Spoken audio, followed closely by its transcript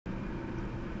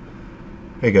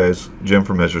Hey guys, Jim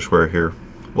from MeasureSquare here.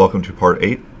 Welcome to part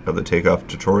 8 of the Takeoff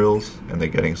tutorials and the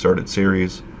Getting Started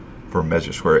series for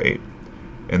MeasureSquare 8.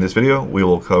 In this video, we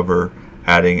will cover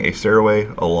adding a stairway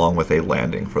along with a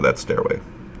landing for that stairway.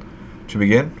 To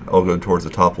begin, I'll go towards the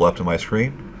top left of my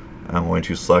screen. I'm going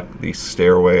to select the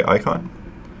stairway icon.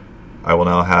 I will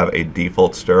now have a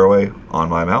default stairway on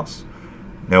my mouse.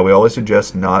 Now we always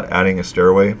suggest not adding a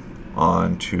stairway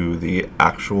onto the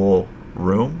actual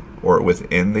room or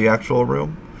within the actual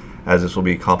room, as this will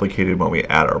be complicated when we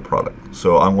add our product.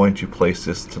 So I'm going to place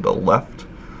this to the left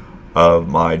of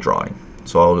my drawing.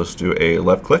 So I'll just do a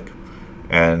left click,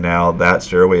 and now that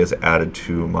stairway is added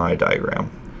to my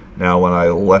diagram. Now when I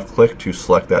left click to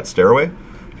select that stairway,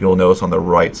 you'll notice on the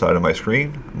right side of my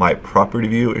screen, my property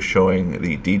view is showing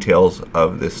the details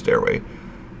of this stairway.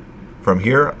 From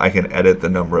here, I can edit the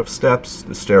number of steps,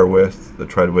 the stair width, the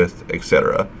tread width,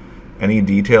 etc. Any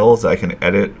details I can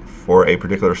edit for a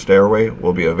particular stairway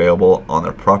will be available on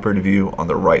the property view on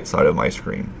the right side of my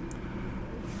screen.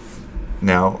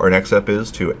 Now our next step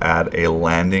is to add a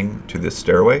landing to this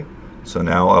stairway. So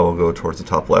now I will go towards the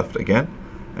top left again,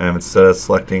 and instead of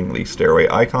selecting the stairway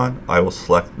icon, I will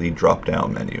select the drop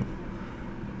down menu.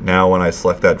 Now when I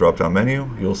select that drop down menu,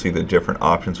 you'll see the different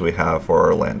options we have for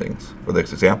our landings. For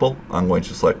this example, I'm going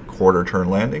to select quarter turn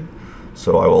landing,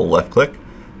 so I will left click.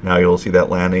 Now you'll see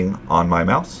that landing on my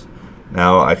mouse.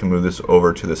 Now I can move this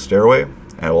over to the stairway,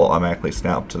 and it will automatically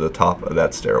snap to the top of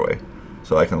that stairway.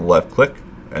 So I can left click,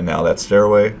 and now that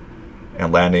stairway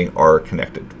and landing are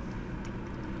connected.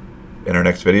 In our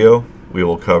next video, we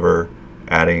will cover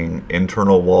adding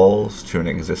internal walls to an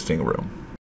existing room.